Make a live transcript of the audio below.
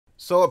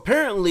So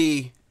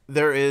apparently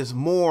there is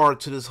more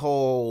to this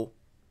whole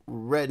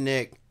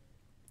redneck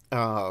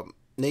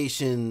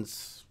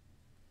nations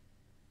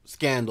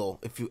scandal,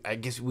 I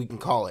guess we can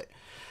call it.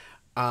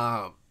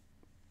 And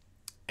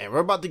we're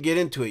about to get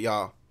into it,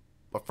 y'all.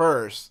 But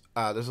first,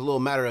 there's a little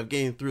matter of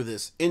getting through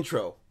this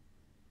intro.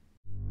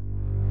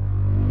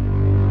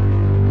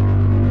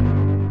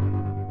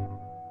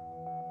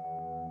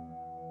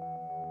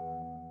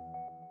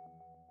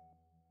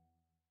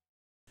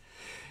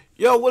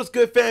 Yo, what's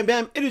good, fam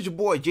bam? It is your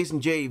boy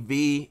Jason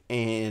JV,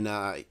 and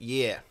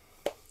yeah,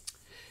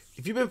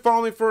 if you've been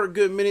following me for a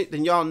good minute,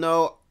 then y'all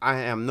know I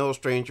am no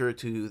stranger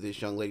to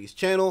this young lady's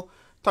channel.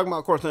 Talking about,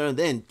 of course, none other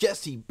than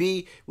Jessie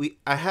B.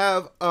 I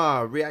have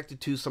reacted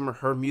to some of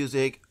her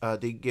music.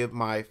 Did give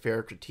my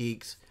fair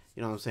critiques,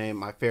 you know what I'm saying,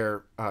 my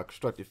fair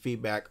constructive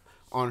feedback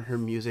on her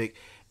music,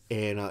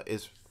 and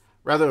it's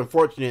rather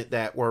unfortunate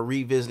that we're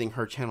revisiting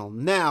her channel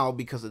now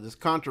because of this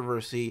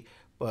controversy.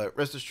 But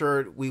rest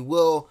assured, we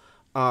will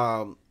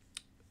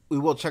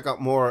check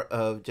out more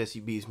of Jessie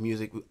B's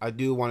music. I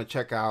do want to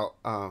check out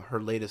her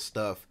latest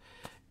stuff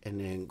and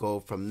then go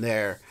from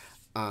there.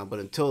 But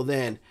until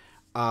then,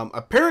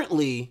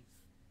 apparently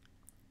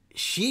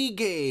she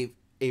gave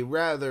a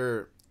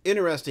rather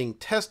interesting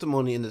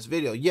testimony in this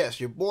video. Yes,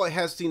 your boy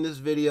has seen this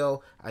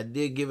video. I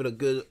did give it a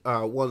good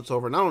once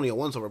over, not only a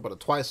once over, but a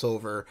twice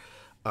over,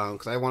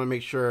 because I want to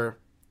make sure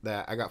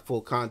that I got full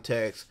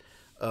context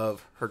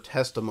of her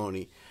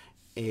testimony.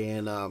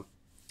 And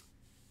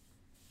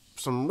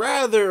some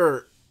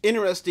rather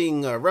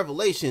interesting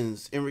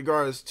revelations in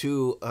regards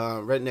to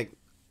Redneck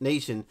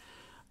Nation.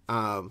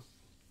 So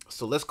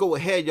let's go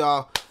ahead,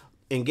 y'all,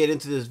 and get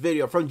into this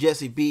video from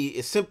Jessie B.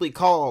 It's simply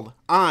called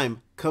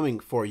 "I'm Coming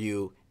For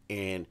You,"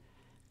 and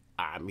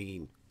I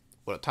mean,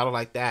 with a title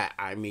like that,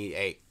 I mean,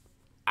 hey,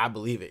 I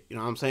believe it. You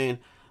know what I'm saying?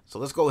 So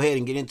let's go ahead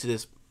and get into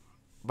this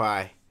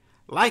by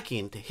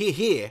liking to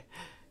hear.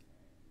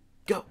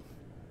 Go.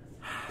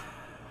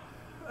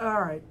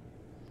 All right.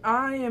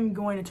 I am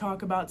going to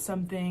talk about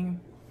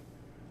something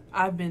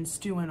I've been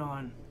stewing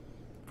on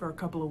for a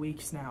couple of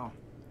weeks now.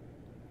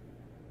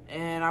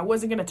 And I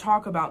wasn't going to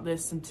talk about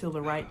this until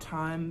the right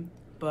time,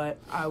 but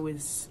I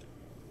was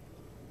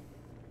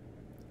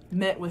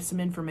met with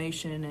some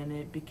information and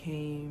it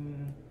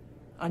became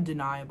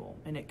undeniable.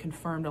 And it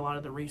confirmed a lot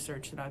of the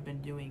research that I've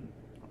been doing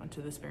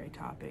onto this very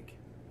topic.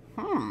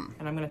 And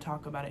I'm going to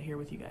talk about it here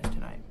with you guys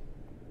tonight.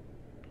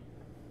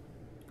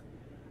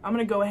 I'm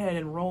going to go ahead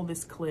and roll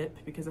this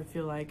clip because I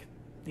feel like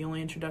the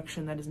only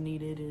introduction that is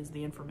needed is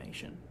the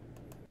information.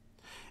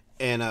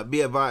 And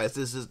be advised,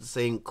 this is the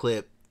same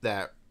clip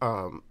that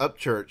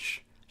Upchurch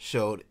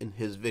showed in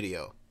his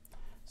video.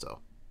 So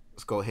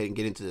let's go ahead and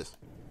get into this.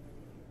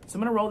 So I'm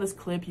going to roll this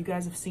clip. You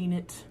guys have seen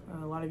it.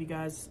 A lot of you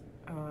guys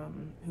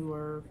who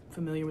are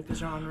familiar with the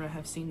genre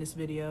have seen this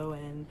video.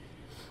 And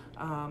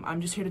I'm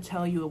just here to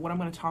tell you that what I'm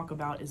going to talk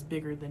about is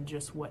bigger than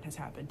just what has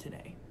happened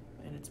today.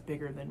 And it's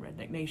bigger than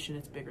Redneck Nation,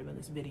 it's bigger than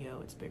this video,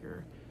 it's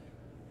bigger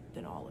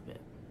than all of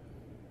it.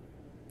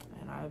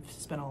 And I've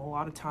spent a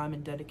lot of time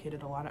and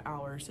dedicated a lot of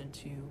hours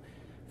into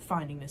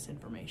finding this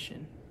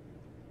information.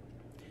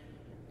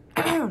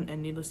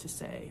 And needless to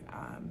say,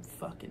 I'm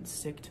fucking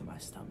sick to my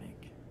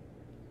stomach.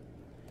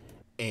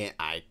 And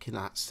I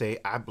cannot say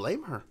I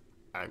blame her.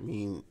 I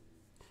mean,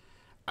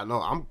 I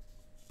know I'm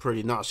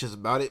pretty nauseous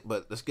about it,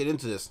 but let's get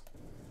into this.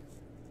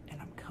 And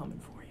I'm coming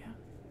for you.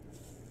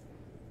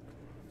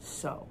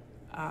 So,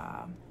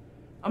 I'm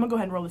gonna go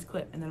ahead and roll this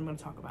clip and then I'm gonna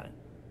talk about it.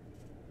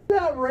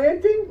 Not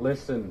ranting?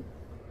 Listen,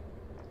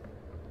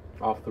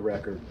 off the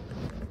record,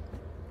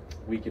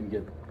 we can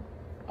get,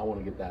 I want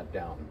to get that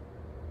down.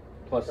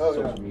 Plus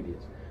social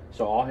medias.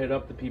 So I'll hit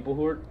up the people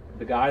who are,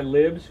 the guy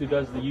Libs who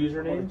does the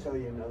username. I want to tell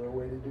you another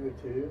way to do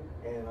it too,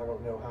 and I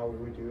don't know how we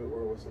would do it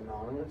where it was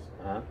anonymous.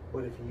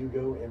 But if you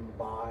go and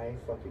buy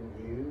fucking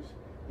views,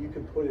 you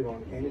can put it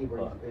on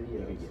anybody's videos.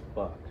 You can get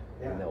fucked,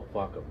 and they'll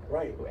fuck them.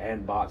 Right.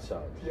 And bot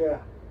subs. Yeah.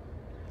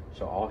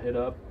 So I'll hit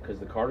up, because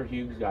the Carter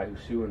Hughes guy who's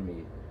suing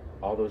me,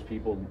 all those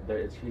people,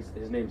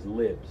 his name's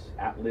Libs,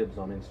 @Libs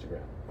on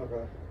Instagram.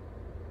 Okay.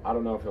 I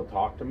don't know if he'll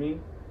talk to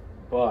me,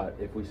 but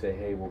if we say,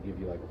 hey, we'll give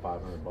you like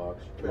 $500,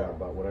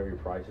 $200, whatever your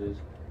price is,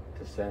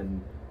 to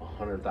send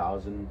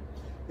 100,000.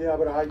 Yeah,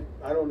 but I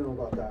don't know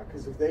about that,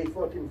 because if they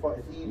fucking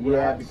if he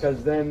yeah,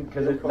 because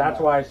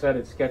that's why I said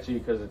it's sketchy,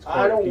 because it's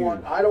Carter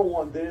Hughes. I don't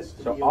want this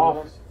to be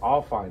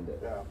I'll find it.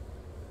 Yeah.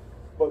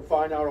 But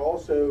find out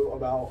also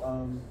about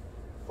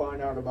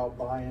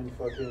buying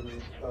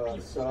fucking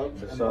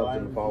subs and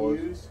buying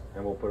views,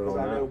 and we'll put it on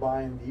that. I know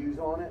buying views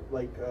on it,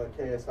 like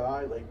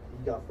KSI, like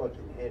he got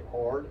fucking hit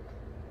hard,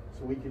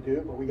 so we could do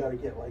it, but we got to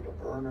get like a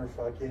burner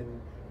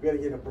we got to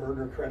get a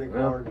burner credit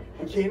card.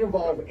 We can't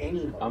involve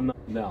anybody.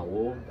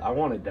 I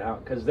want it down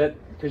because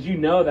you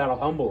know that'll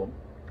humble him.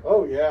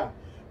 Oh yeah,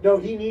 no,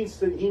 he needs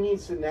to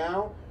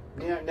now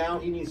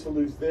he needs to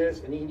lose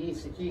this, and he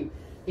needs to keep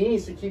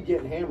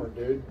getting hammered,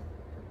 dude.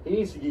 He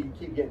needs to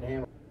keep getting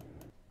hammered.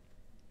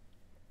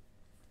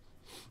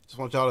 Just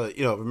want y'all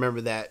to,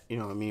 remember that, I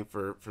mean,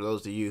 for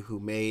those of you who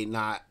may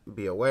not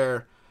be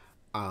aware,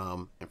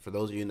 And for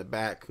those of you in the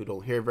back who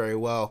don't hear very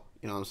well,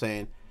 you know what I'm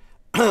saying?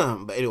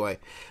 But anyway,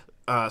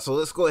 so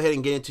let's go ahead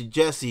and get into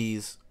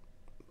Jesse's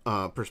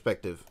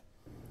perspective.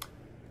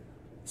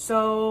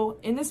 So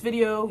in this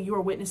video, you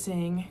are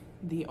witnessing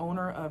the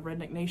owner of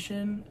Redneck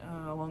Nation,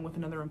 along with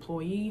another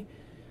employee,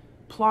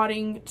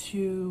 plotting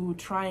to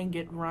try and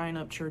get Ryan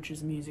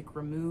Upchurch's music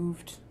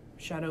removed,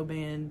 shadow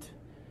banned,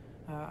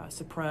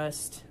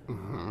 suppressed,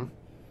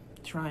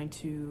 trying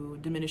to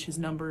diminish his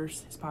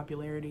numbers, his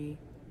popularity,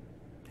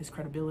 his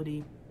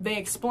credibility. They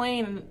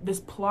explain this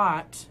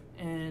plot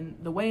and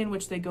the way in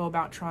which they go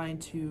about trying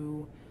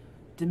to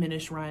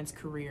diminish Ryan's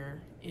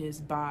career is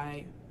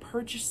by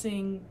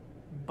purchasing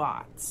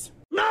bots.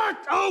 Not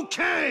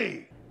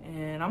okay!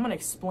 And I'm going to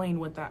explain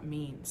what that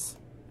means.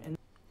 And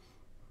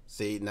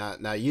see,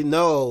 now you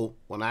know,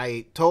 when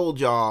I told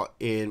y'all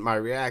in my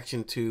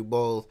reaction to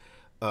both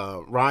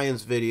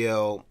Ryan's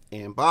video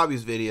and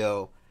Bobby's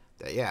video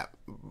that, yeah,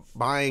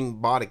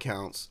 buying bot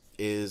accounts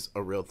is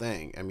a real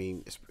thing. I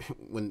mean,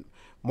 when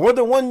more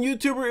than one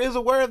YouTuber is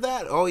aware of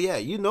that, oh yeah,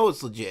 you know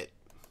it's legit.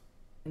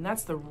 And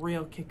that's the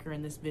real kicker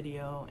in this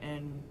video,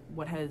 and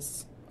what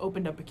has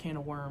opened up a can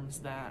of worms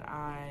that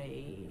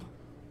I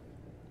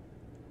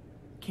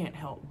can't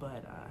help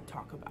but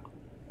talk about.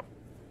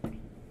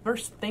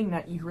 First thing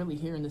that you really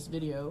hear in this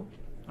video,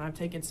 and I've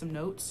taken some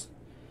notes,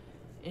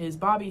 is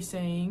Bobby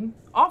saying,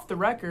 off the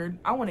record,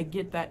 I want to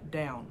get that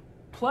down,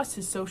 plus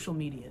his social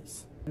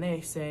medias. And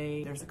they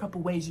say there's a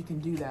couple ways you can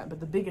do that, but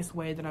the biggest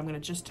way that I'm going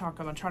to just talk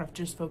about, I'm trying to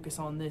just focus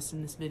on this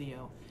in this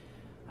video,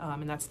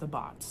 and that's the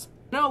bots.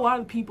 I know a lot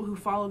of the people who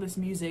follow this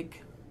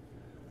music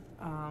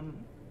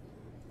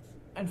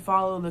and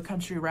follow the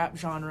country rap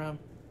genre,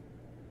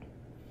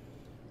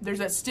 there's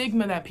that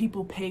stigma that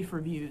people pay for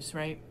views,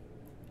 right?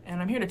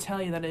 And I'm here to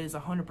tell you that it is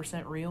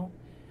 100% real,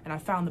 and I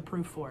found the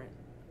proof for it.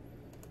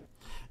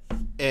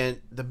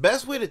 And the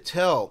best way to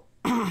tell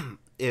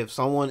if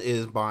someone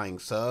is buying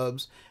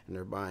subs and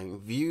they're buying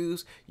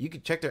views, you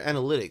can check their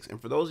analytics.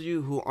 And for those of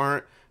you who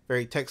aren't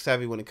very tech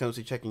savvy when it comes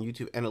to checking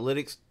YouTube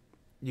analytics,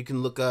 you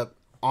can look up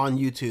on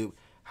YouTube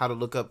how to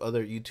look up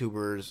other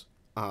YouTubers'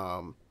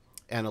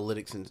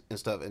 analytics and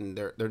stuff and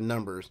their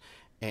numbers.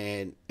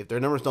 And if their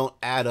numbers don't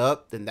add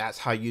up, then that's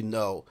how you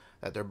know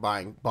that they're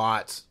buying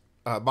bot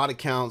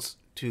accounts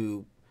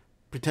to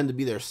pretend to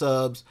be their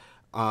subs.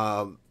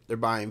 They're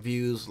buying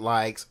views,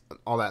 likes,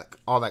 all that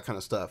kind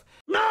of stuff.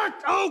 Not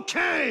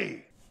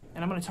okay!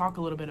 And I'm going to talk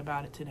a little bit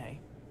about it today.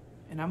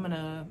 And I'm going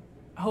to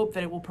hope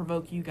that it will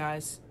provoke you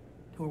guys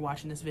who are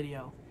watching this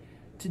video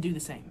to do the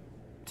same,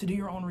 to do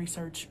your own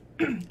research.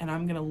 And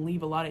I'm going to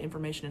leave a lot of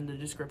information in the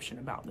description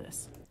about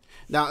this.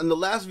 Now, in the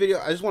last video,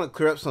 I just want to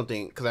clear up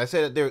something, because I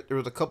said that there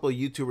was a couple of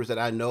YouTubers that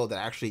I know that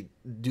actually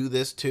do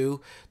this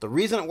too. The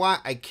reason why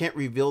I can't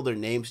reveal their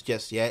names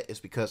just yet is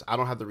because I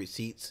don't have the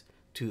receipts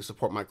to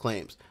support my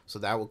claims. So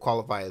that would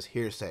qualify as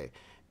hearsay.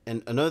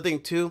 And another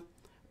thing too,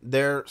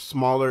 they're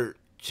smaller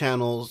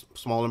channels,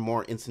 smaller,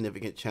 more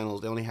insignificant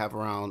channels. They only have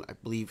around, I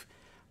believe,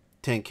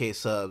 10K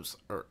subs,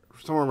 or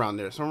somewhere around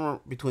there, somewhere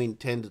between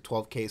 10 to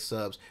 12K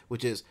subs,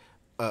 which is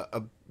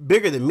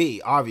bigger than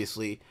me,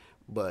 obviously,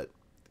 but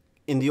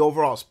in the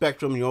overall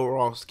spectrum, the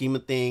overall scheme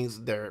of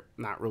things, they're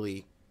not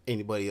really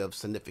anybody of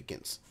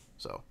significance.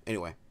 So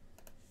anyway.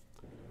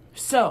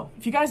 So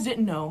if you guys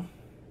didn't know,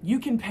 you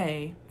can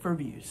pay for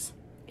views.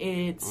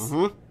 It's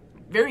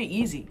very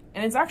easy,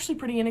 and it's actually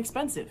pretty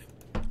inexpensive.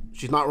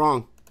 She's not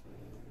wrong.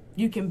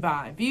 You can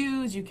buy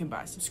views, you can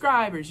buy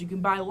subscribers, you can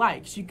buy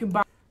likes, you can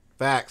buy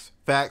facts,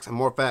 and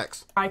more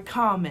facts. Buy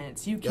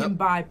comments, you can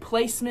buy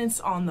placements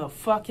on the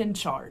fucking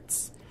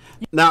charts.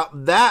 Now,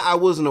 that I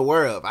wasn't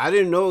aware of. I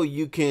didn't know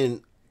you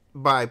can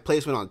buy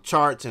placement on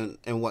charts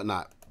and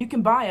whatnot. You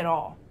can buy it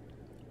all.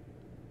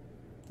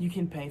 You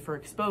can pay for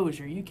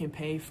exposure. You can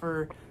pay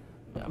for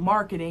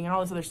marketing and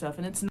all this other stuff.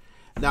 And it's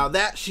now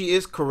that she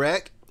is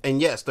correct. And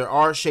yes, there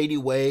are shady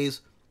ways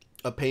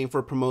of paying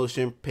for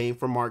promotion, paying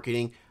for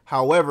marketing.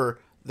 However,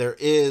 there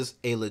is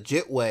a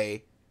legit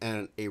way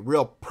and a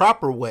real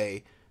proper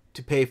way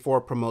to pay for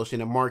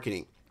promotion and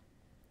marketing.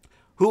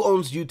 Who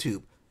owns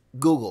YouTube?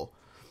 Google.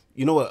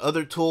 You know what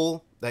other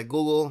tool that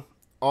Google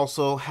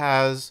also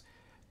has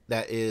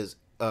that is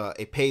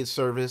a paid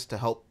service to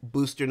help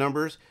boost your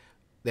numbers?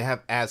 They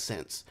have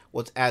AdSense.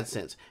 What's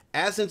AdSense?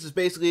 AdSense is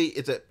basically,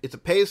 it's a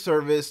paid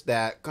service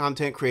that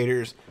content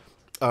creators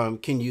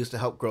can use to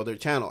help grow their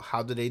channel.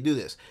 How do they do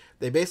this?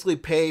 They basically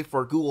pay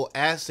for Google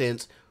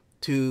AdSense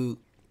to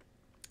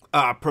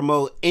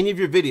promote any of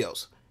your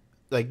videos.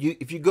 Like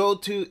if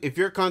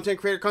you're a content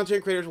creator,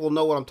 content creators will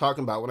know what I'm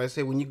talking about when I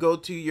say when you go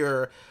to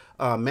your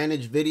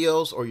manage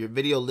videos or your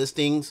video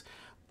listings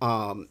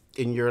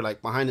in your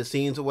like behind the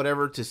scenes or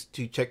whatever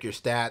to check your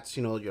stats,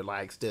 you know, your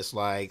likes,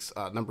 dislikes,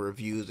 number of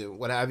views and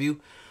what have you.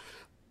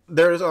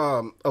 There's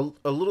a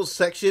little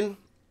section,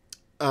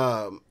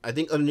 I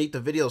think underneath the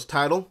video's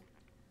title,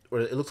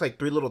 where it looks like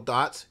 3 little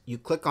dots. You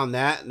click on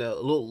that and a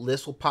little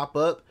list will pop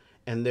up,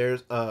 and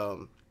there's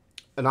an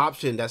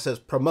option that says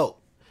promote,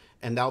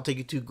 and that'll take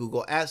you to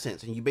Google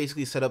AdSense, and you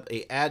basically set up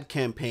a ad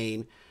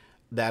campaign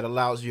that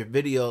allows your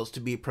videos to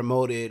be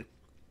promoted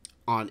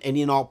on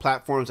any and all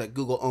platforms that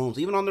Google owns,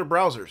 even on their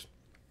browsers.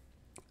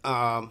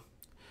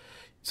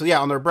 So yeah,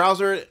 on their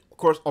browser, of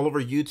course, all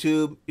over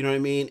YouTube, you know what I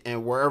mean,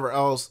 and wherever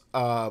else,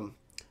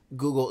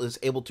 Google is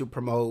able to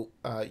promote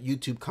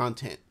YouTube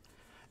content.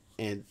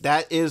 And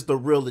that is the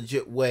real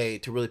legit way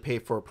to really pay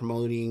for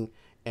promoting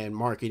and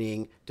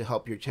marketing to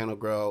help your channel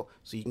grow,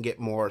 so you can get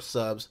more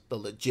subs the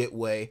legit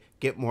way,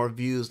 get more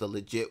views the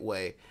legit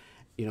way.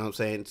 You know what I'm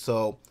saying?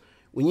 So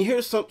when you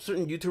hear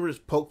certain YouTubers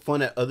poke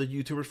fun at other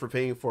YouTubers for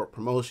paying for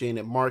promotion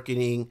and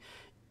marketing,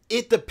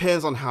 it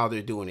depends on how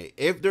they're doing it.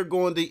 If they're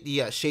going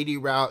the shady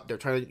route, they're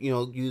trying to, you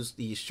know, use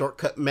the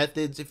shortcut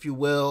methods, if you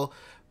will,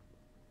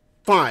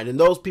 fine, and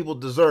those people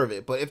deserve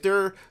it. But if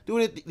they're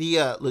doing it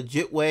the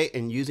legit way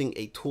and using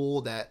a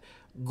tool that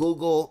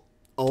Google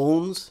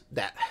owns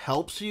that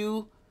helps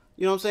you,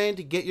 you know what I'm saying,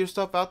 to get your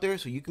stuff out there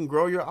so you can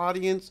grow your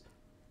audience,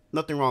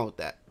 nothing wrong with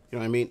that. You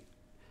know what I mean?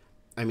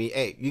 I mean,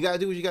 hey, you gotta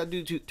do what you gotta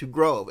do to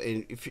grow.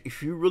 And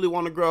if you really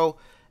want to grow,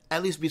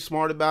 at least be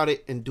smart about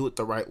it and do it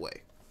the right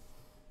way.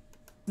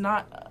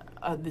 Not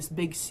this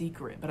big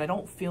secret, but I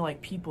don't feel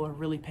like people are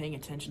really paying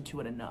attention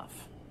to it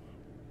enough.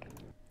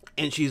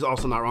 And she's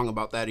also not wrong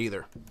about that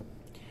either.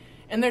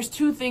 And there's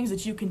two things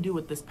that you can do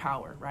with this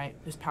power,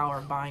 right? This power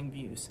of buying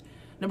views.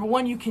 Number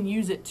one, you can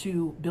use it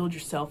to build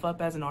yourself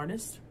up as an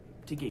artist,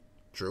 to get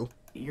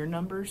your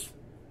numbers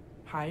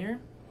higher,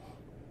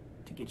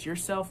 to get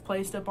yourself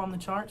placed up on the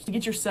charts, to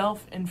get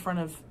yourself in front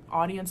of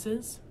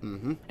audiences.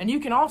 And you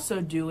can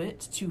also do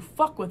it to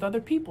fuck with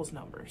other people's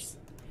numbers.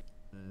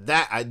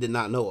 That I did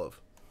not know of.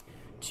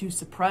 To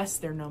suppress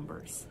their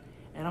numbers.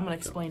 And I'm going to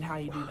explain how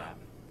you do that.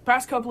 The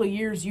past couple of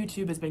years,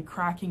 YouTube has been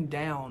cracking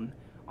down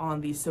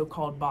on these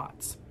so-called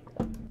bots.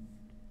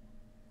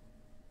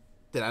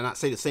 Did I not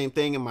say the same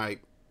thing in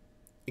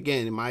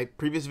my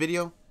previous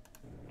video?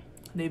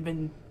 They've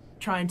been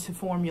trying to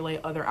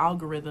formulate other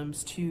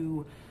algorithms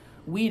to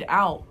weed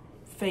out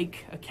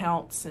fake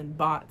accounts and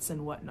bots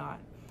and whatnot.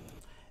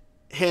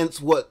 Hence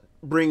what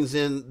brings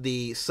in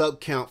the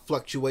sub count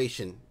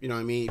fluctuation. You know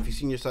what I mean? If you've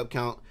seen your sub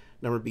count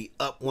number be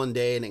up one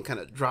day and then kind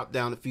of drop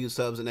down a few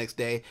subs the next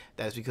day,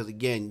 that's because,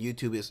 again,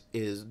 YouTube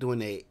is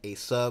doing a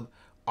sub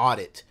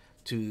audit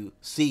to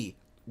see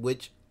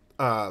which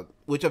of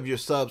your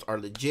subs are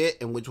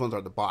legit and which ones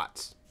are the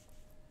bots.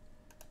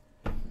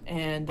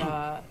 And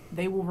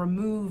they will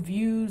remove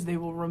views, they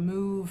will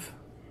remove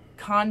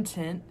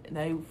content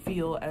they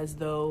feel as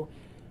though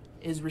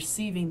is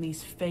receiving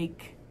these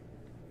fake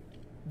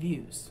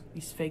views,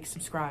 these fake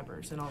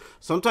subscribers and all.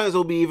 Sometimes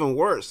it'll be even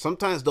worse.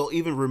 Sometimes they'll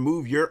even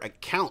remove your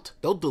account.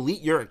 They'll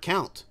delete your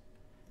account.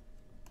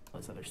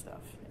 This other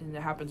stuff. And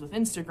it happens with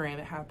Instagram,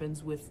 it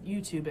happens with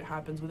YouTube, it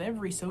happens with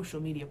every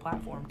social media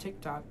platform,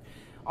 TikTok,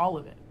 all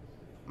of it.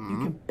 You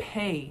can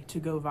pay to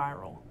go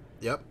viral.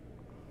 Yep.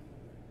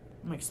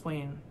 I'm gonna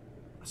explain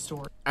a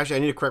story. Actually, I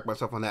need to correct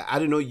myself on that. I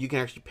didn't know you can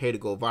actually pay to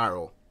go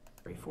viral.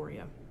 For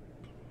you.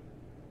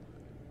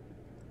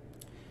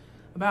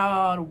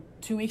 About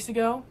 2 weeks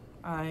ago,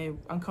 I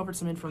uncovered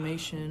some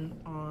information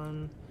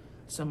on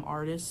some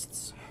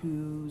artists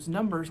whose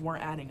numbers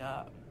weren't adding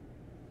up.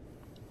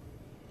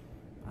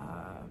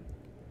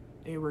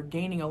 They were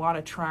gaining a lot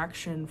of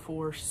traction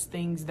for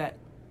things that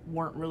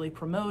weren't really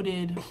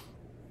promoted,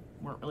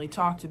 weren't really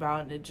talked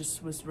about, and it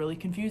just was really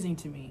confusing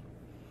to me.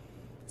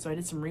 So I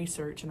did some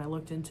research and I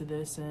looked into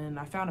this and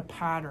I found a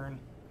pattern,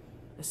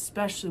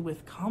 especially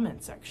with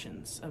comment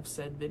sections of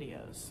said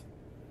videos.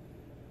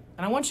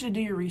 And I want you to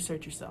do your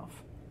research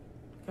yourself,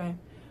 okay?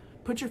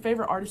 Put your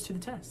favorite artist to the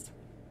test.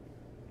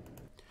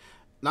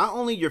 Not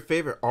only your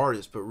favorite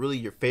artist, but really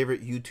your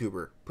favorite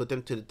YouTuber. Put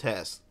them to the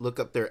test. Look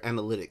up their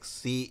analytics.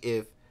 See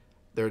if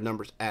their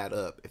numbers add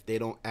up. If they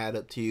don't add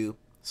up to you,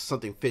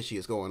 something fishy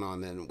is going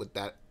on then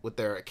with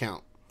their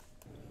account.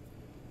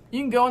 You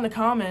can go in the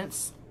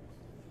comments,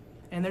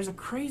 and there's a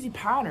crazy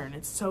pattern.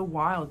 It's so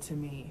wild to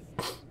me.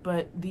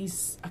 But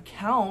these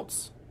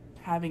accounts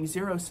having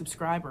 0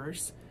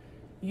 subscribers,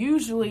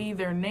 usually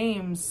their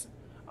names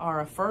are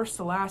a first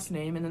to last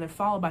name, and then they're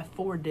followed by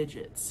 4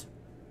 digits.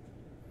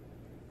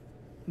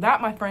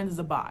 That, my friends, is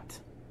a bot.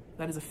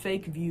 That is a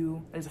fake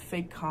view. That is a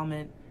fake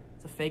comment.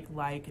 It's a fake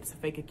like. It's a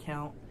fake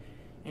account.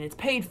 And it's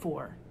paid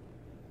for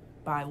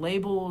by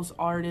labels,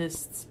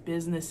 artists,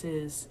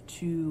 businesses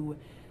to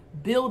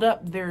build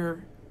up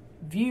their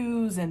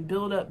views and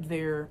build up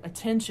their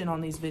attention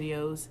on these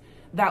videos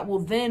that will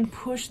then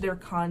push their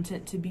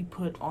content to be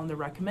put on the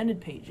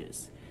recommended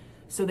pages.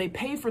 So they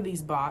pay for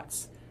these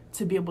bots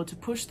to be able to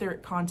push their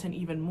content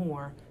even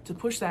more, to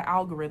push that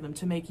algorithm,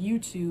 to make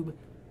YouTube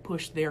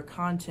push their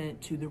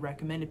content to the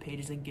recommended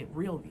pages and get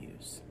real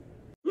views.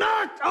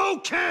 Not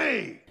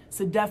okay! It's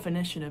the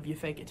definition of you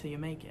fake it till you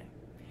make it.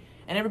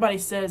 And everybody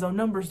says, oh,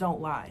 numbers don't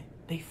lie.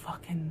 They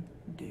fucking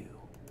do.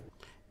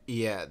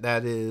 Yeah,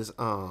 that is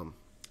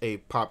a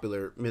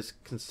popular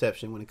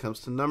misconception when it comes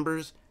to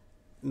numbers.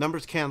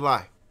 Numbers can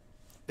lie.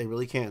 They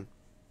really can.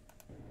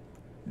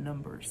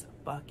 Numbers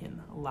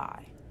fucking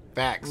lie.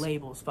 Facts.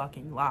 Labels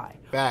fucking lie.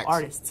 Facts.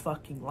 Artists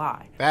fucking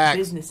lie. Facts.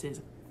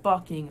 Businesses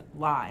fucking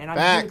lie. And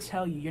I'm here to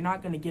tell you, you're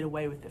not going to get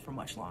away with it for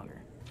much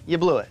longer. you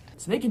blew it.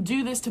 So they can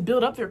do this to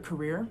build up their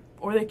career,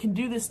 or they can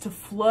do this to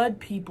flood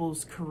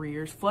people's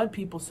careers, flood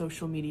people's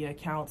social media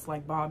accounts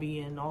like Bobby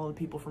and all the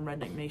people from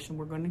Redneck Nation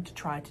we're going to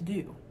try to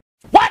do.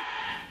 What?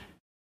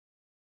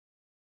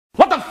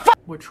 What the fuck?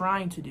 We're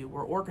trying to do,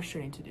 we're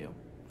orchestrating to do.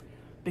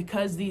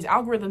 Because these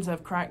algorithms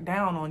have cracked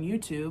down on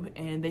YouTube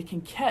and they can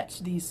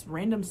catch these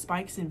random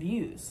spikes in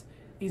views,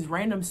 these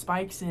random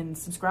spikes in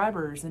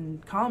subscribers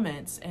and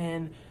comments,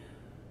 and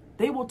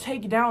they will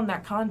take down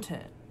that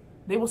content.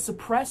 They will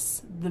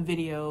suppress the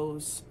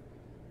video's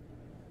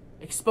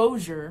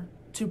exposure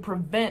to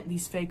prevent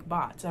these fake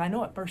bots. And I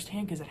know it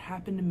firsthand because it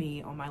happened to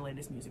me on my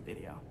latest music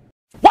video.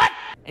 What?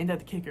 Ain't that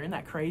the kicker? Isn't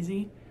that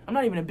crazy? I'm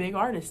not even a big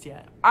artist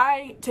yet.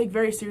 I take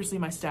very seriously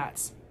my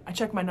stats. I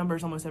check my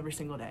numbers almost every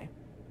single day.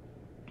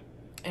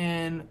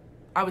 And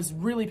I was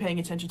really paying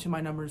attention to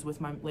my numbers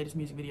with my latest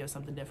music video,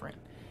 Something Different.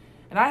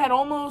 And I had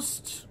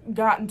almost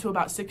gotten to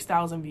about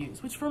 6,000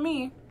 views, which for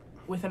me,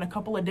 within a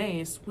couple of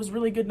days, was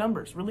really good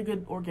numbers, really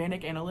good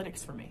organic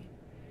analytics for me.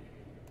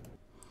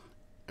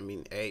 I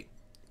mean, hey,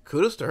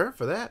 kudos to her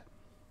for that,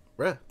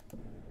 bruh.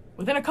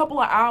 Within a couple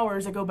of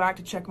hours, I go back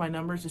to check my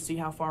numbers to see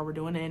how far we're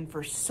doing, and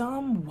for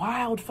some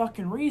wild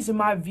fucking reason,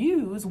 my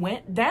views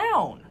went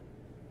down.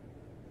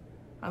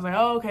 I was like,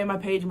 oh, okay, my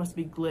page must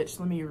be glitched.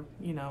 Let me,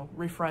 you know,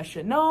 refresh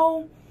it.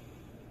 No,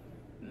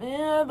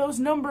 those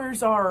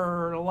numbers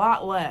are a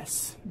lot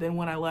less than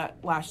when I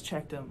last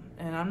checked them.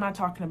 And I'm not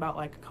talking about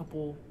like a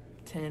couple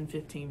 10,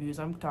 15 views.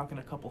 I'm talking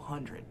a couple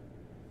hundred.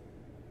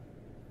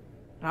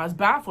 And I was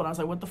baffled. I was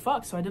like, what the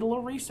fuck? So I did a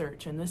little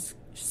research, and this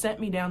sent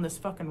me down this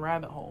fucking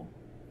rabbit hole.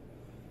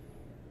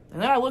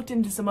 And then I looked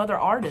into some other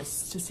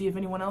artists to see if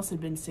anyone else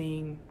had been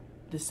seeing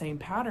the same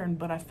pattern,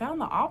 but I found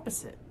the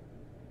opposite.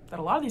 That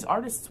a lot of these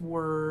artists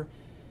were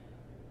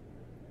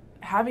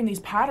having these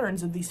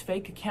patterns of these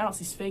fake accounts,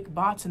 these fake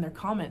bots in their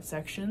comment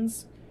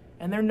sections,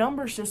 and their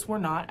numbers just were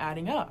not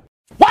adding up.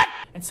 What?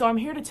 And so I'm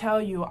here to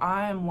tell you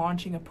I am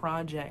launching a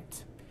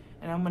project,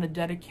 and I'm going to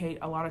dedicate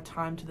a lot of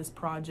time to this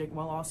project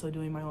while also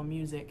doing my own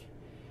music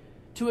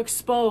to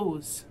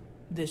expose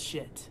this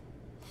shit.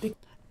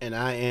 And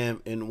I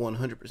am in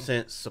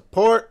 100%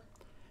 support.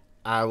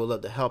 I would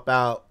love to help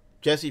out.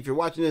 Jesse, if you're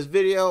watching this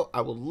video,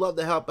 I would love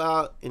to help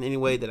out in any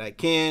way that I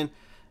can,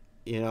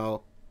 you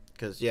know,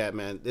 because, yeah,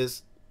 man,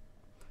 this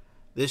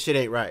shit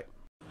ain't right.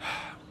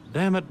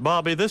 Damn it,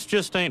 Bobby, this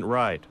just ain't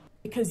right.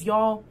 Because,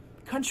 y'all,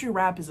 country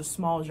rap is a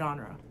small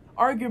genre,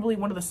 arguably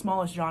one of the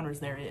smallest genres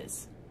there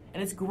is,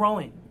 and it's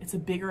growing. It's a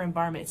bigger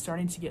environment. It's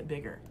starting to get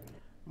bigger.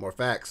 More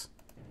facts.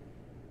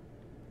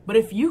 But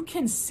if you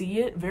can see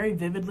it very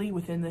vividly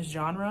within this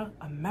genre,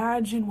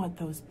 imagine what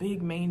those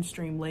big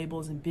mainstream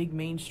labels and big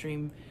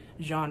mainstream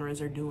genres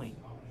are doing.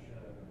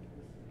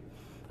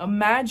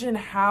 Imagine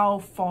how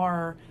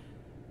far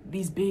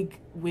these big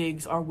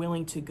wigs are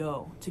willing to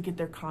go to get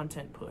their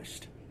content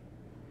pushed.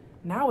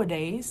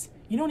 Nowadays,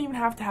 you don't even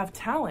have to have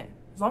talent.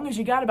 As long as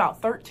you got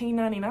about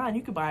 $13.99,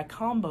 you could buy a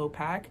combo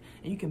pack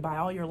and you can buy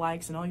all your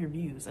likes and all your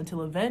views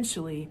until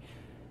eventually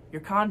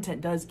your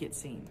content does get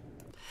seen.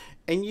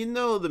 And you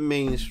know the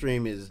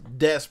mainstream is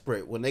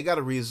desperate when they got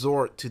to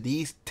resort to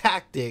these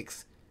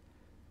tactics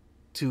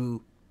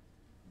to,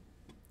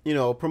 you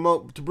know,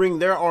 promote, to bring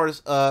their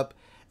artists up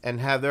and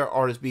have their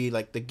artists be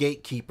like the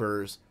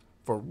gatekeepers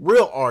for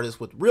real artists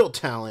with real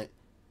talent.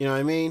 You know what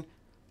I mean?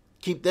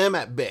 Keep them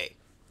at bay.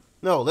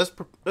 No,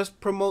 let's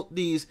promote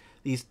these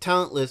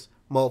talentless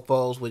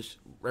mofos, which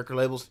record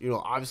labels, you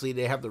know, obviously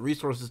they have the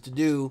resources to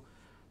do.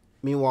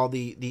 Meanwhile,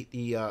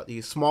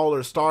 the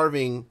smaller,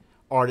 starving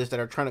artists that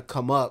are trying to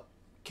come up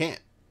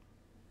can't.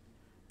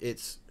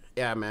 It's,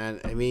 yeah,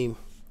 man. I mean,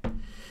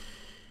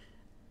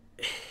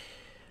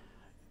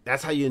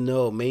 that's how you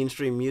know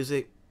mainstream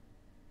music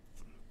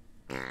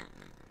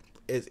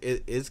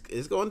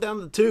is going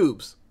down the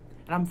tubes.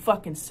 And I'm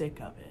fucking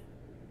sick of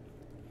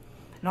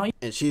it.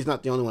 And she's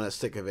not the only one that's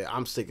sick of it.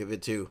 I'm sick of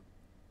it too.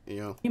 You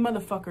know, you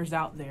motherfuckers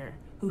out there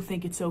who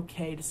think it's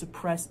okay to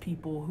suppress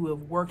people who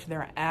have worked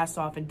their ass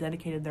off and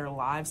dedicated their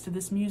lives to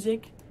this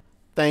music,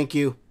 thank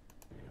you.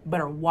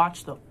 Better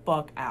watch the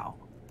fuck out.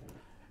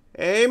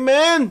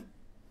 Amen.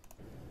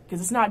 Because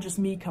it's not just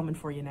me coming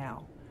for you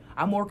now.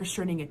 I'm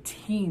orchestrating a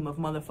team of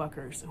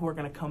motherfuckers who are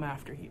going to come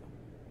after you.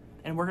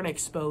 And we're going to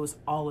expose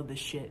all of this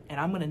shit. And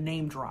I'm going to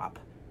name drop.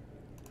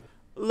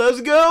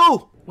 Let's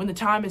go. When the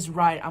time is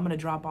right, I'm going to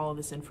drop all of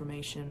this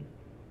information.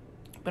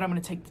 But I'm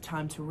going to take the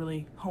time to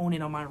really hone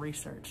in on my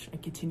research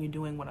and continue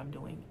doing what I'm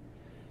doing.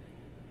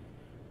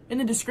 In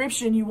the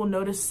description, you will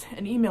notice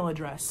an email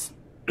address.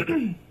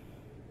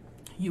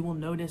 You will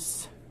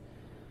notice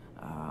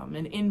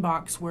an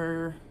inbox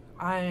where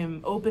I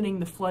am opening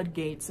the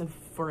floodgates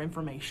for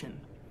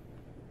information.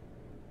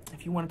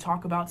 If you want to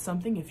talk about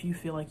something, if you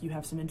feel like you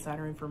have some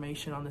insider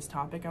information on this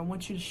topic, I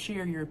want you to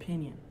share your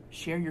opinion,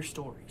 share your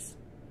stories.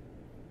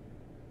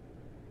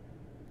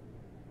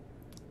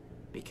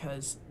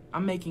 Because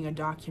I'm making a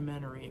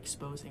documentary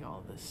exposing all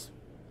of this.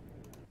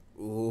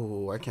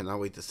 Ooh, I cannot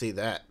wait to see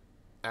that.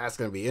 That's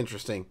going to be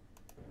interesting.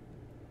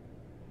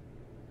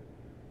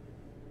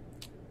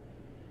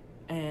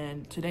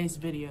 And today's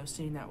video,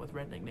 seeing that with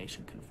Redneck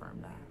Nation,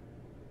 confirmed that.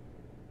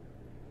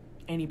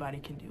 Anybody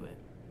can do it.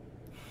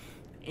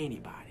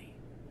 Anybody.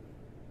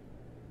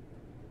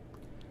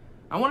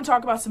 I want to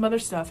talk about some other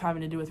stuff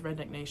having to do with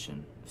Redneck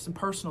Nation. Some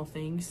personal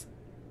things.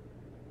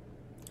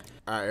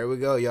 Alright, here we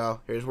go, y'all.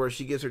 Here's where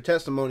she gives her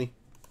testimony.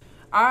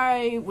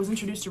 I was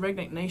introduced to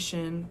Redneck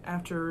Nation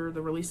after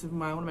the release of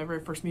one of my very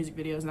first music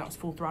videos, and that was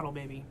Full Throttle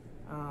Baby.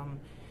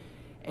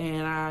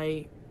 And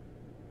I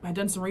had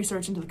done some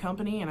research into the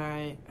company, and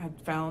I had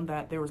found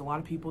that there was a lot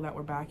of people that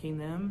were backing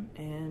them,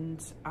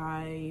 and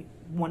I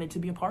wanted to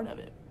be a part of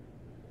it.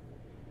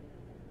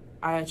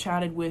 I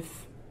chatted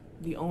with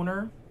the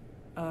owner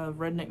of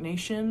Redneck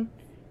Nation,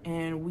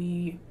 and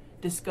we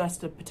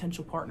discussed a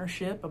potential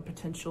partnership, a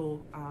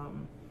potential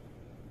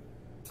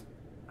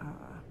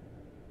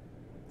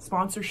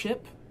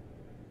sponsorship,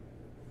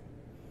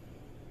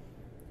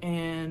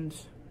 and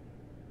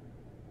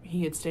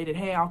he had stated,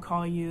 hey, I'll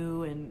call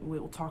you and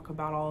we'll talk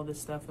about all of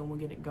this stuff and we'll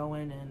get it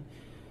going. And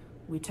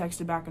we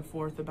texted back and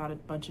forth about a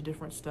bunch of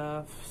different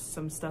stuff,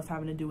 some stuff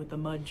having to do with the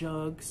mud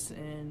jugs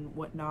and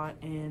whatnot.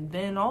 And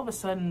then all of a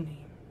sudden,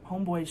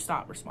 homeboy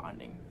stopped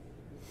responding.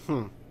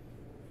 And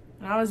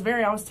I was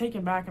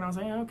taken back, and I was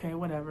like, okay,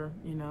 whatever,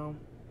 you know,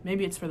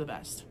 maybe it's for the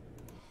best.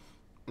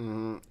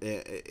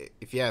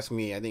 If you ask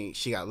me, I think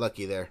she got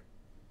lucky there.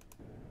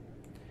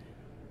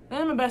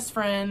 Then my best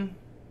friend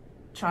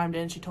chimed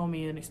in. She told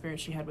me an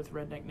experience she had with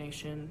Redneck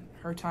Nation.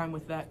 Her time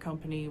with that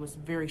company was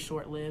very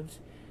short-lived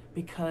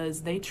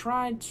because they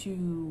tried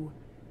to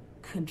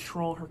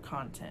control her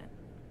content.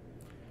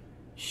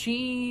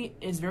 She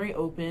is very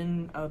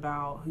open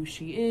about who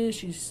she is.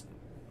 She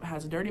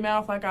has a dirty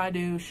mouth like I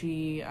do.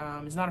 She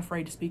is not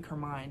afraid to speak her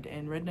mind,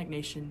 and Redneck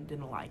Nation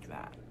didn't like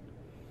that.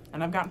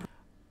 And I've gotten...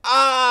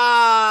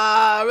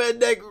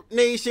 Redneck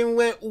Nation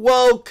went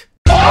woke.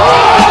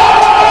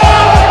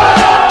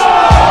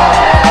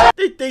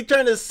 They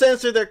trying to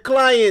censor their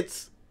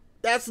clients.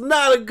 That's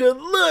not a good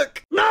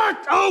look.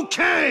 Not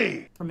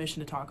okay. Permission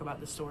to talk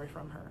about this story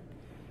from her.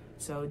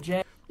 So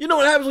you know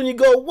what happens when you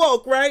go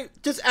woke, right?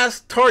 Just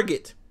ask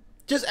Target.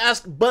 Just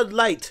ask Bud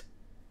Light.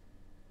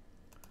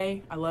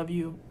 Hey, I love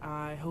you.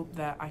 I hope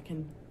that I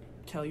can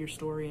tell your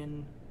story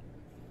and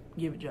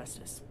give it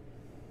justice.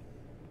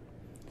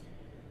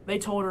 They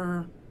told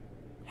her,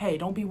 hey,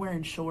 don't be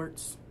wearing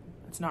shorts.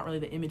 It's not really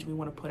the image we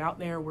want to put out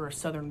there. We're a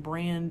Southern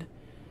brand.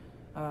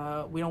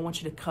 We don't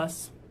want you to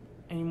cuss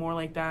anymore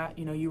like that.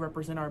 You know, you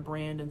represent our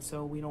brand, and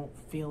so we don't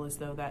feel as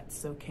though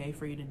that's okay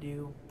for you to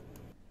do.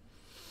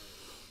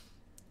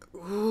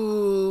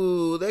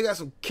 Ooh, they got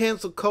some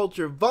cancel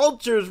culture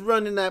vultures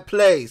running that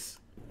place.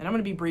 And I'm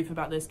going to be brief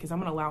about this because I'm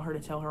going to allow her to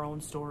tell her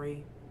own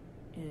story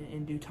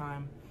in due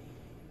time.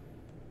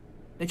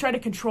 They tried to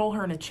control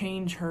her and to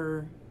change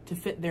her to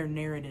fit their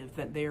narrative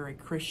that they're a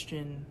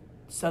Christian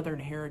Southern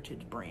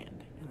heritage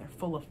brand, and they're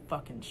full of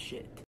fucking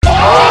shit.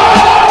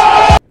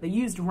 They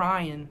used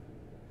Ryan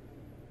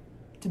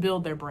to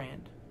build their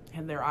brand,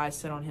 had their eyes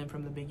set on him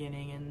from the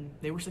beginning, and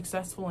they were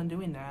successful in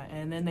doing that.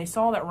 And then they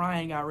saw that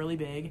Ryan got really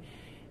big,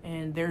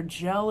 and their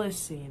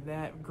jealousy,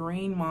 that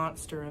green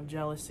monster of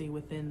jealousy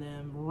within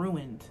them,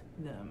 ruined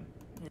them.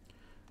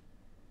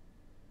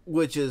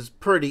 Which is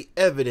pretty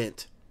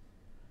evident.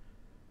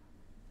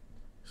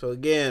 So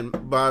again,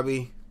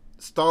 Bobby,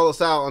 stall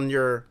us out on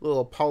your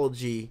little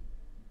apology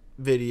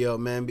video,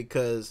 man,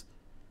 because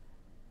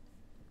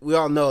we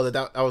all know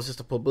that was just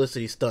a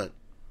publicity stunt.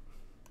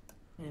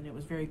 And it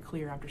was very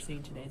clear after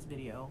seeing today's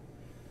video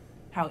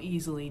how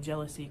easily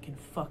jealousy can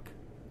fuck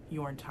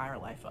your entire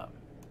life up.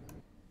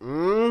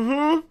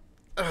 Oh,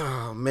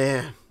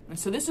 man. And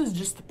so this is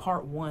just the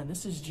part one.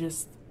 This is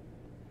just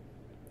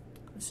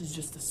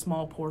a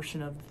small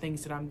portion of the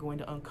things that I'm going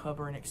to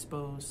uncover and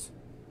expose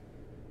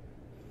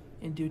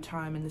in due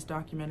time in this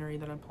documentary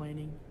that I'm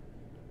planning.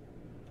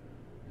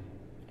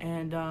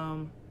 And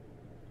I'm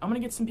going to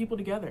get some people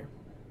together.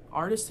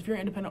 Artists, if you're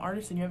an independent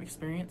artist and you have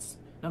experience,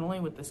 not only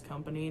with this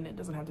company, and it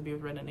doesn't have to be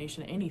with Redneck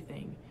Nation,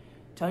 anything,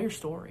 tell your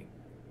story.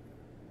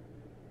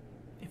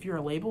 If you're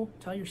a label,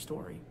 tell your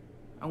story.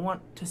 I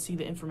want to see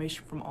the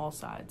information from all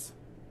sides.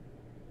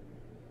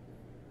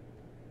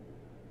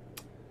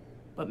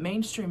 But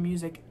mainstream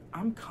music,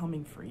 I'm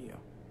coming for you.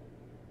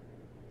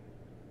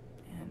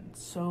 And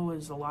so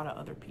is a lot of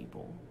other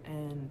people.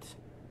 And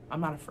I'm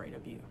not afraid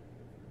of you.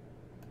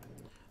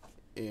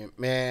 Yeah,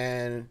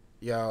 man,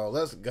 yo,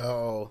 let's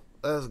go.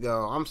 Let's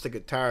go. I'm sick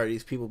and tired of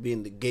these people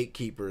being the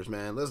gatekeepers,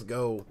 man. Let's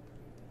go.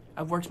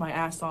 I've worked my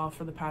ass off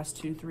for the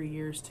past 2-3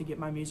 years to get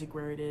my music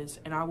where it is,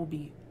 and I will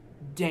be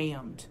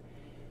damned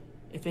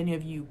if any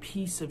of you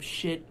piece of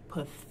shit,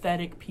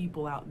 pathetic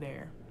people out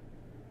there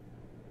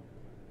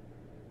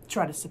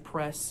try to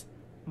suppress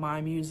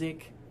my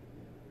music,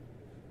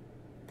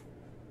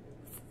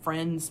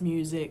 friends'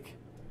 music,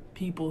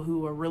 people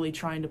who are really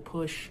trying to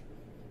push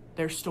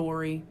their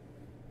story,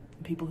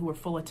 people who are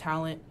full of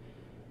talent.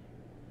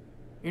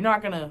 You're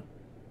not going to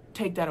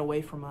take that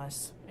away from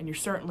us, and you're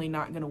certainly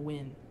not going to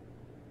win.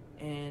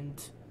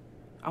 And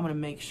I'm going to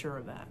make sure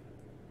of that.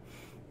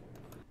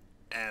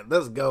 And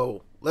let's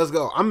go. Let's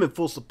go. I'm in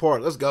full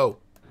support. Let's go.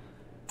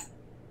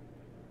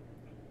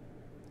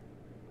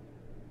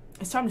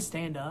 It's time to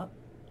stand up.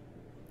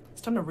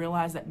 It's time to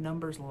realize that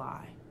numbers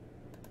lie.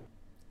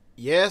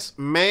 Yes,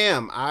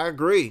 ma'am. I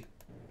agree.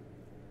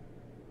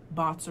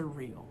 Bots are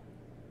real.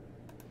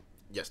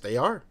 Yes, they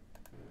are.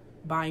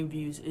 Buying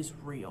views is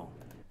real.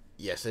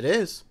 Yes, it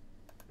is.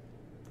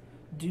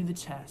 Do the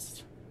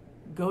test.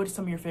 Go to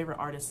some of your favorite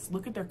artists.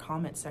 Look at their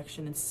comment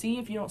section and see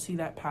if you don't see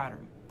that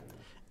pattern.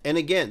 And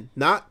again,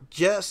 not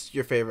just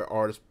your favorite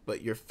artists,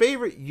 but your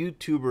favorite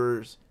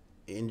YouTubers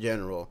in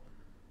general.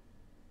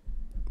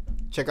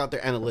 Check out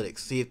their analytics.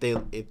 See if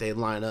they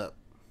line up.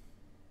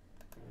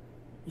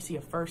 You see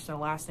a first and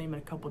a last name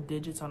and a couple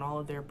digits on all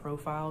of their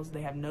profiles.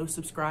 They have no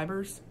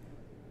subscribers.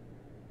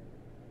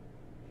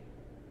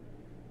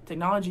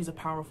 Technology is a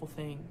powerful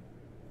thing,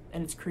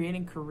 and it's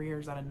creating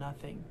careers out of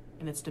nothing,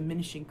 and it's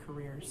diminishing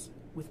careers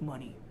with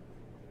money.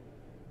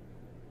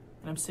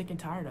 And I'm sick and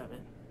tired of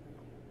it.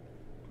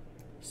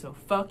 So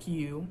fuck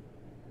you.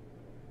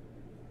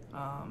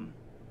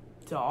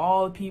 To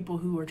all the people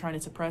who are trying to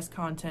suppress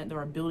content, that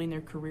are building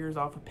their careers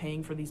off of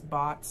paying for these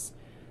bots,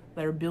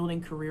 that are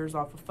building careers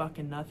off of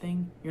fucking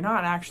nothing. You're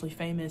not actually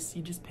famous.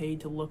 You just paid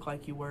to look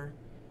like you were.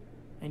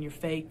 And you're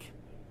fake.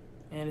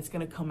 And it's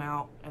going to come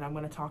out, and I'm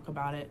going to talk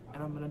about it,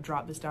 and I'm going to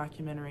drop this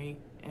documentary,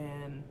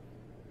 and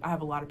I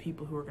have a lot of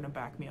people who are going to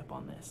back me up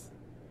on this.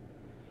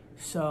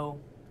 So,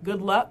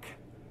 good luck.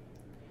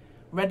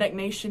 Redneck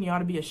Nation, you ought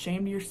to be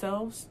ashamed of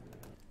yourselves.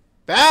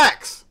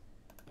 Facts!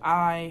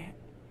 I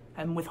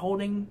am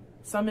withholding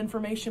some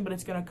information, but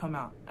it's going to come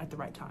out at the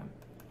right time.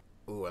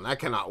 Ooh, and I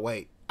cannot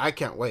wait. I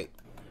can't wait.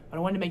 But I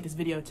wanted to make this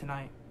video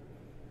tonight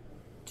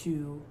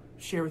to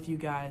share with you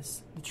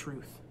guys the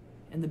truth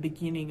and the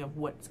beginning of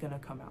what's going to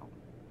come out.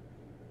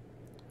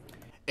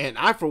 And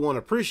I, for one,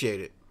 appreciate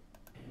it.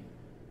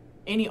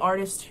 Any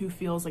artist who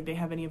feels like they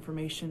have any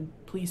information,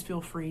 please feel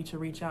free to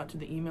reach out to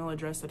the email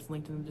address that's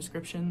linked in the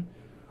description.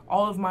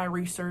 All of my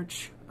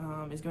research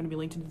is going to be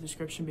linked in the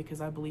description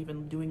because I believe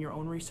in doing your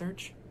own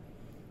research.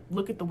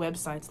 Look at the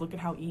websites. Look at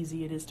how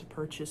easy it is to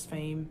purchase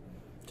fame,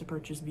 to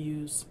purchase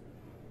views.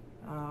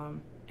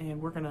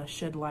 And we're going to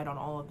shed light on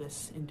all of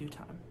this in due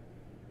time.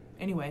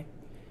 Anyway,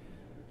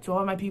 to all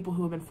of my people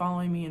who have been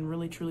following me and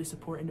really truly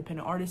support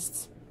independent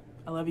artists,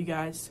 I love you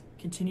guys.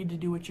 Continue to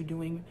do what you're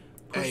doing.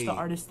 Push the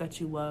artists that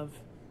you love.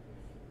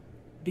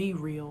 Be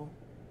real.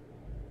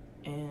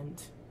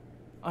 And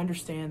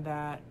understand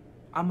that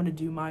I'm going to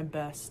do my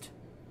best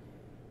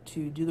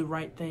to do the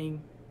right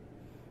thing.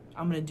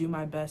 I'm going to do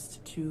my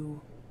best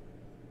to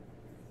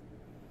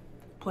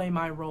play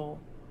my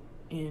role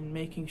in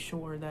making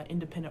sure that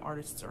independent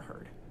artists are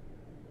heard.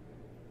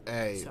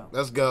 Hey, so,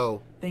 let's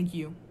go. Thank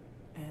you.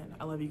 And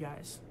I love you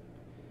guys.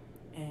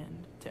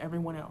 And to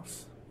everyone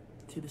else,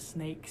 to the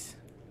snakes,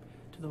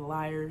 to the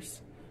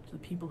liars, to the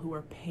people who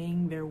are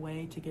paying their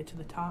way to get to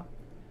the top,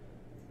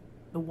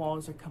 the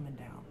walls are coming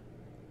down.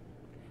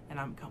 And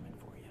I'm coming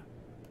for you.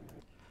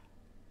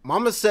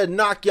 Mama said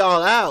knock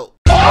y'all out.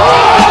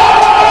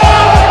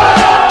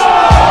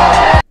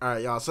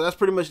 Alright, y'all. So that's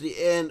pretty much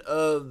the end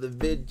of the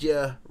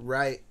video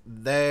right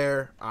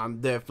there. I'm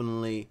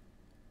definitely...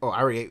 Oh,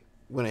 I already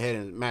went ahead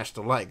and mashed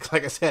the like.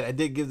 Like I said, I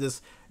did give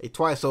this a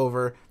twice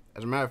over.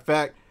 As a matter of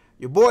fact,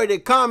 your boy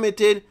did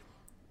commented.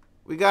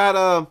 We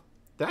got...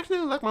 Did I actually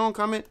like my own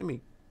comment? Let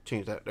me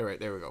change that. All right,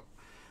 there we go.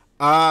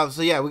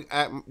 So yeah,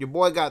 your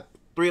boy got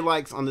 3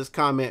 likes on this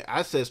comment.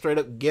 I said straight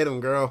up, get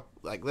him, girl.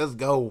 Like, let's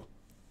go.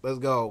 Let's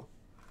go.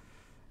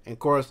 And of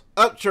course,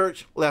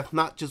 Upchurch left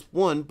not just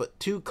 1, but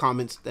 2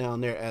 comments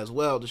down there as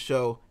well to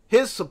show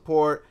his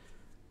support.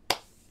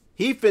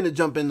 He finna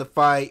jump in the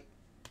fight.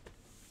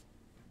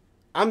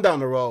 I'm down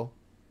to roll.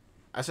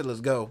 I said, let's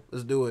go.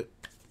 Let's do it.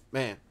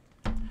 Man.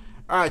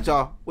 Alright,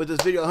 y'all. With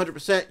this video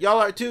 100%, y'all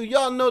are too.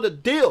 Y'all know the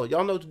deal.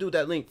 Y'all know what to do with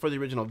that link for the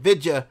original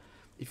video.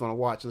 If you want to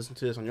watch, listen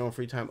to this on your own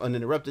free time,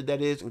 uninterrupted,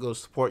 that is, and go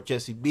support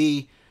Jesse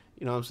B.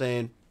 You know what I'm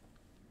saying?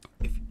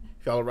 If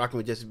y'all are rocking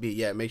with Jesse B,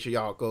 yeah, make sure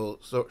y'all go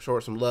show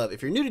her some love.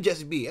 If you're new to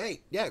Jesse B,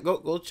 hey, yeah,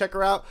 go check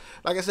her out.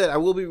 Like I said, I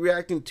will be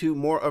reacting to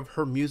more of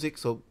her music,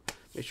 so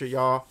make sure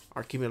y'all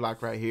are keeping it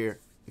locked right here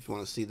if you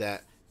want to see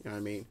that. You know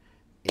what I mean?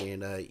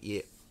 And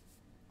yeah,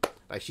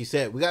 like she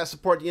said, we gotta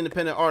support the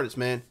independent artists,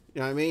 man. You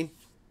know what I mean,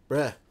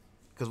 bruh?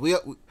 Because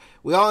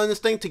we all in this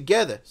thing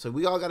together, so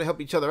we all gotta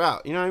help each other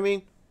out. You know what I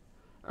mean?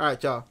 All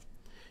right, y'all.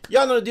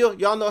 Y'all know the deal.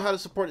 Y'all know how to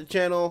support the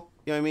channel.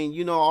 You know what I mean?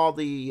 You know all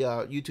the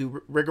YouTube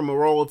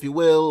rigmarole, if you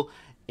will.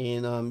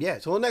 And yeah,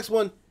 so the next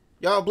one,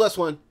 y'all bless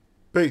one.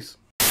 Peace.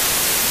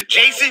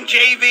 Jason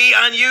JV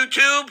on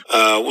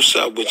YouTube. What's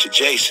up with you,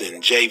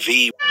 Jason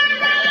JV?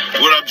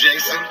 What up,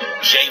 Jason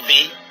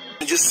JV?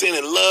 Just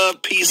sending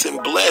love, peace,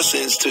 and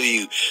blessings to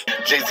you.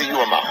 Jason, you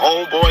are my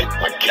homeboy,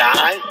 my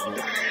guy.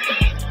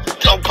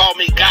 Don't call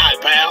me guy,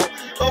 pal.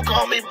 Don't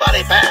call me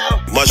buddy,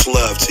 pal. Much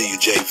love to you,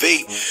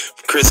 JV.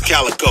 Chris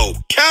Calico.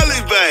 Cali,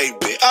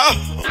 baby. Oh.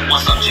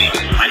 What's up, JV?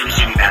 My name is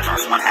Jimmy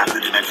Bathos. One half of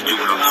the dimension doing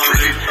on the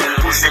street.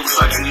 We'll say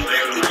what's up to you.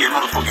 Keep your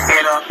motherfucking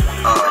head up.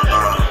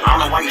 I don't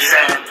know why you're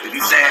sad. If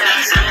you're sad,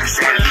 if you're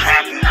sad, if you're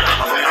happy.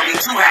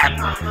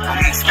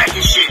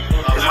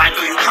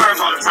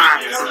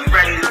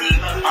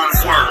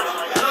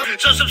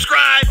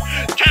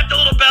 tap the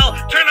little bell,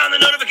 turn on the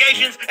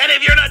notifications, and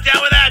if you're not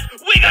down with that,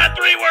 we got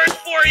 3 words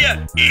for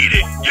you. Eat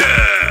it,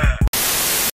 yeah!